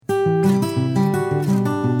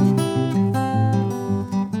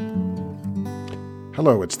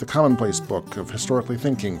Hello, it's the Commonplace Book of Historically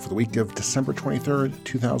Thinking for the week of December 23rd,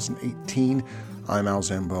 2018. I'm Al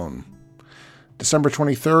Zambone. December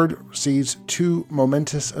 23rd sees two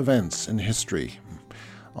momentous events in history.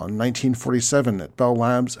 On 1947, at Bell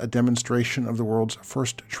Labs, a demonstration of the world's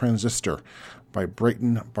first transistor by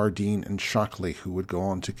Brayton, Bardeen, and Shockley, who would go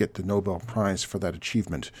on to get the Nobel Prize for that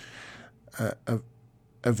achievement. An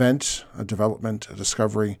event, a development, a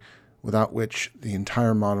discovery without which the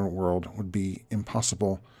entire modern world would be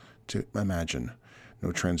impossible to imagine.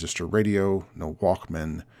 No transistor radio, no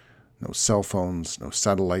Walkman, no cell phones, no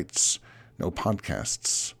satellites, no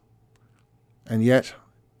podcasts. And yet,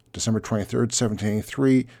 December 23rd,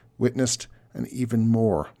 1783, witnessed an even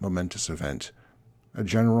more momentous event, a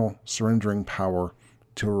general surrendering power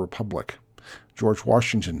to a republic. George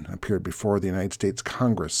Washington appeared before the United States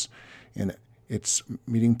Congress in its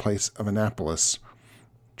meeting place of Annapolis,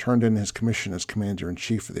 turned in his commission as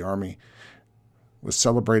Commander-in-Chief of the Army, was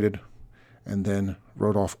celebrated, and then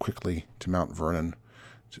rode off quickly to Mount Vernon,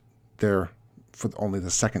 there for only the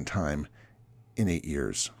second time in 8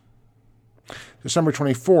 years. December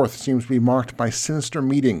 24th seems to be marked by sinister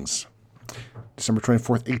meetings. December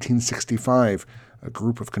 24th, 1865, a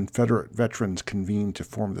group of Confederate veterans convened to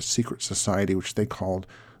form the secret society which they called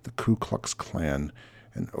the Ku Klux Klan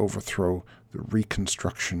and overthrow the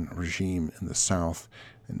Reconstruction regime in the South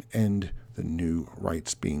and end the new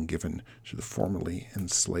rights being given to the formerly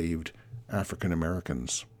enslaved African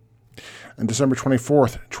Americans. On December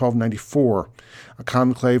 24th, 1294, a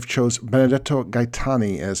conclave chose Benedetto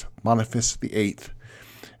Gaetani as Boniface VIII,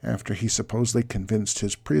 after he supposedly convinced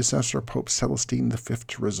his predecessor, Pope Celestine V,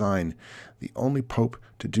 to resign, the only pope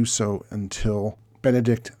to do so until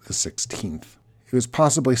Benedict XVI. It was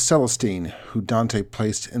possibly Celestine who Dante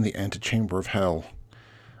placed in the antechamber of hell.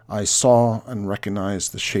 I saw and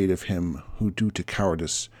recognized the shade of him who, due to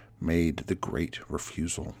cowardice, made the great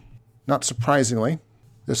refusal. Not surprisingly,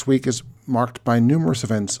 this week is marked by numerous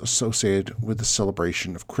events associated with the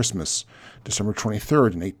celebration of Christmas. December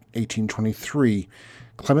 23rd, in 1823,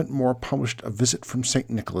 Clement Moore published A Visit from St.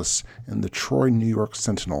 Nicholas in the Troy, New York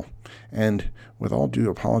Sentinel, and, with all due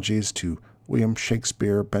apologies to William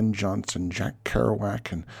Shakespeare, Ben Jonson, Jack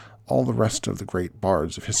Kerouac, and all the rest of the great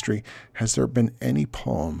bards of history, has there been any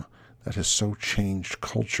poem that has so changed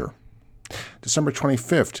culture? December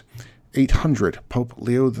 25th, 800, Pope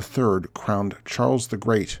Leo III crowned Charles the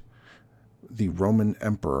Great, the Roman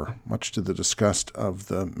Emperor, much to the disgust of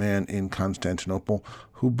the man in Constantinople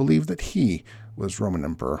who believed that he was Roman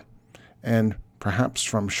Emperor. And perhaps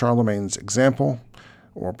from Charlemagne's example,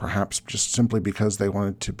 or perhaps just simply because they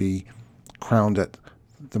wanted to be crowned at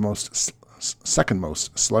the second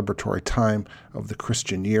most celebratory time of the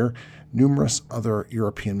Christian year, numerous other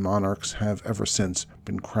European monarchs have ever since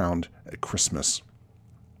been crowned at Christmas.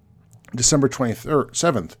 December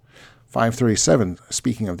 27th, 537,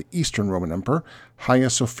 speaking of the Eastern Roman Emperor, Hagia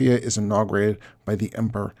Sophia is inaugurated by the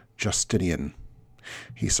Emperor Justinian.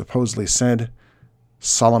 He supposedly said,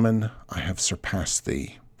 "Solomon, I have surpassed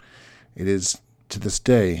thee." It is, to this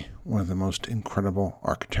day, one of the most incredible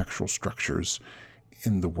architectural structures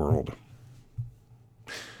in the world.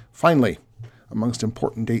 Finally, amongst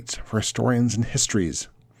important dates for historians and histories,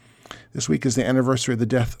 this week is the anniversary of the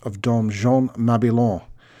death of Dom Jean Mabillon,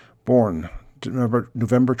 born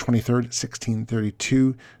November 23rd,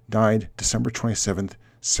 1632, died December 27th,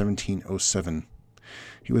 1707.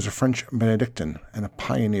 He was a French Benedictine and a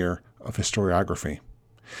pioneer of historiography.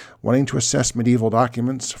 Wanting to assess medieval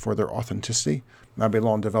documents for their authenticity,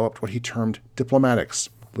 Mabillon developed what he termed diplomatics,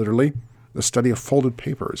 literally the study of folded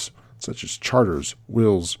papers, such as charters,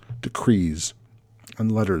 wills, decrees,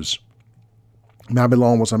 and letters.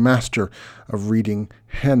 Mabillon was a master of reading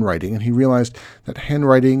handwriting, and he realized that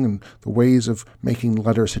handwriting and the ways of making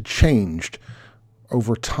letters had changed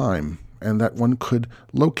over time, and that one could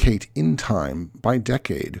locate in time, by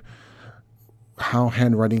decade, how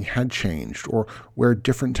handwriting had changed, or where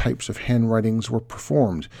different types of handwritings were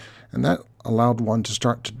performed. And that allowed one to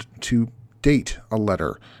start to date a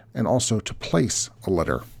letter, and also to place a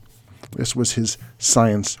letter. This was his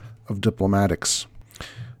science of diplomatics.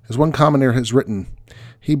 As one commentator has written,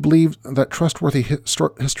 he believed that trustworthy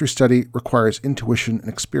history study requires intuition and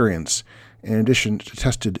experience, in addition to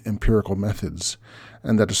tested empirical methods,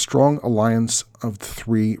 and that a strong alliance of the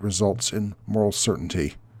three results in moral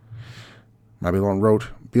certainty. Mabillon wrote,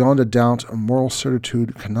 "Beyond a doubt, a moral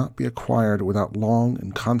certitude cannot be acquired without long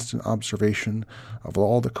and constant observation of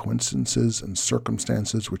all the coincidences and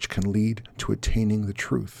circumstances which can lead to attaining the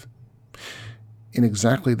truth. In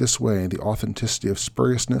exactly this way, the authenticity of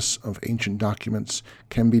spuriousness of ancient documents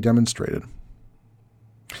can be demonstrated."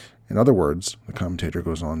 In other words, the commentator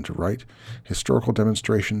goes on to write, historical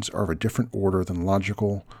demonstrations are of a different order than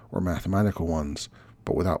logical or mathematical ones,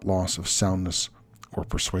 but without loss of soundness or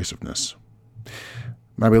persuasiveness.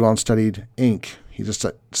 Mabillon studied ink. He just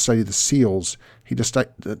studied the seals. He just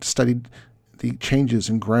studied the changes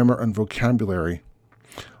in grammar and vocabulary,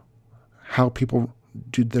 how people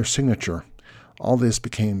did their signature. All this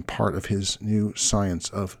became part of his new science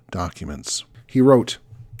of documents. He wrote,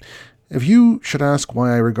 "If you should ask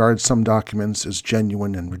why I regard some documents as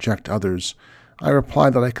genuine and reject others, I reply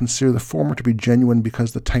that I consider the former to be genuine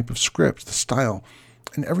because the type of script, the style,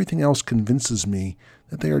 and everything else convinces me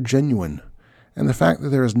that they are genuine, and the fact that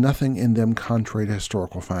there is nothing in them contrary to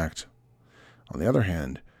historical fact. On the other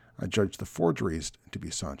hand, I judge the forgeries to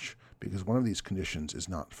be such, because one of these conditions is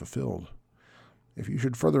not fulfilled. If you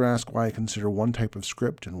should further ask why I consider one type of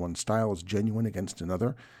script and one style as genuine against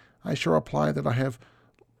another, I shall reply that I have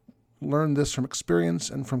learned this from experience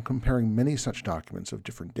and from comparing many such documents of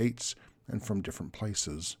different dates and from different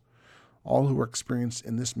places. All who are experienced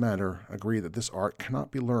in this matter agree that this art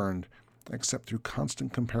cannot be learned except through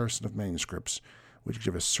constant comparison of manuscripts, which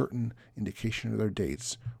give a certain indication of their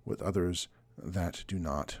dates, with others that do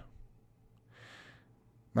not."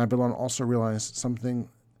 Mabillon also realized something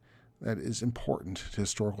that is important to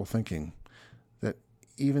historical thinking, that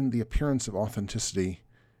even the appearance of authenticity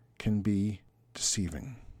can be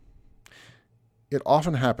deceiving. It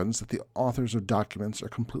often happens that the authors of documents are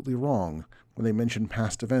completely wrong when they mention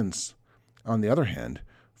past events. On the other hand,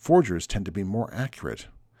 forgers tend to be more accurate.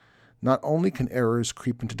 Not only can errors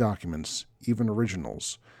creep into documents, even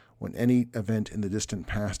originals, when any event in the distant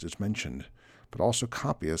past is mentioned, but also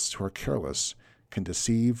copyists who are careless can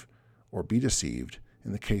deceive or be deceived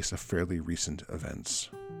in the case of fairly recent events.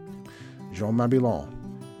 Jean Mabillon,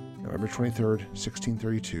 November 23,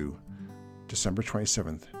 1632, December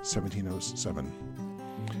 27, 1707.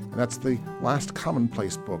 And that's the last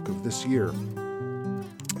commonplace book of this year.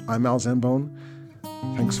 I'm Al Zambone.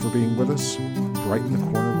 Thanks for being with us. Brighten the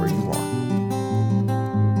corner where you are.